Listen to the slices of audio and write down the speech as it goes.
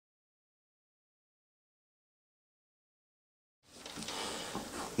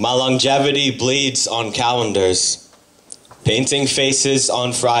My longevity bleeds on calendars. Painting faces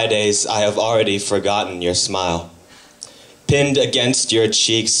on Fridays, I have already forgotten your smile. Pinned against your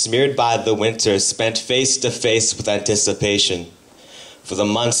cheeks, smeared by the winter, spent face to face with anticipation. For the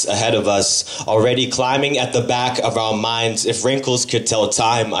months ahead of us, already climbing at the back of our minds, if wrinkles could tell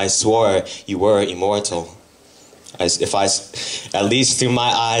time, I swore you were immortal. At least through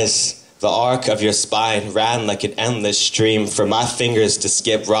my eyes, the arc of your spine ran like an endless stream for my fingers to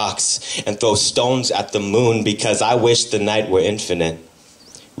skip rocks and throw stones at the moon because I wished the night were infinite.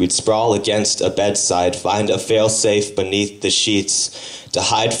 We'd sprawl against a bedside, find a failsafe beneath the sheets to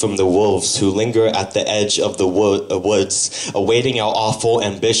hide from the wolves who linger at the edge of the woods, awaiting our awful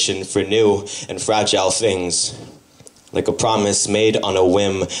ambition for new and fragile things. Like a promise made on a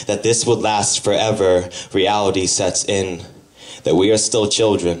whim that this would last forever, reality sets in, that we are still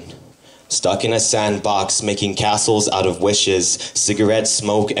children. Stuck in a sandbox, making castles out of wishes, cigarette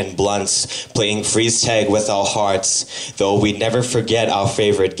smoke and blunts, playing freeze tag with our hearts, though we'd never forget our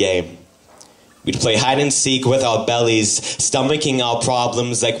favorite game. We'd play hide and seek with our bellies, stomaching our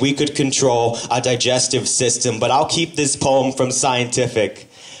problems like we could control our digestive system, but I'll keep this poem from scientific.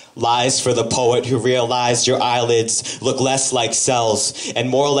 Lies for the poet who realized your eyelids look less like cells and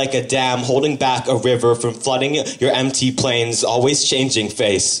more like a dam holding back a river from flooding your empty plains, always changing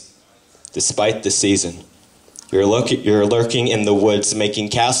face. Despite the season, you're lurking in the woods, making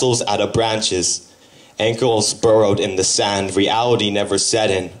castles out of branches, ankles burrowed in the sand, reality never set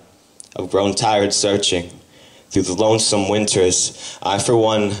in. I've grown tired searching. Through the lonesome winters, I for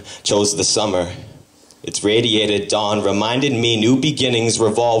one chose the summer. Its radiated dawn reminded me new beginnings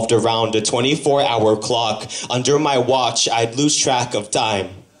revolved around a 24-hour clock. Under my watch, I'd lose track of time,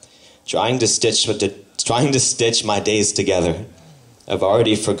 trying to stitch my days together. I've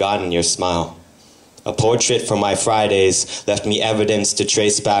already forgotten your smile. A portrait from my Fridays left me evidence to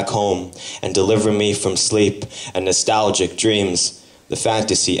trace back home and deliver me from sleep and nostalgic dreams. The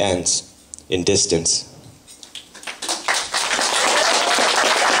fantasy ends in distance.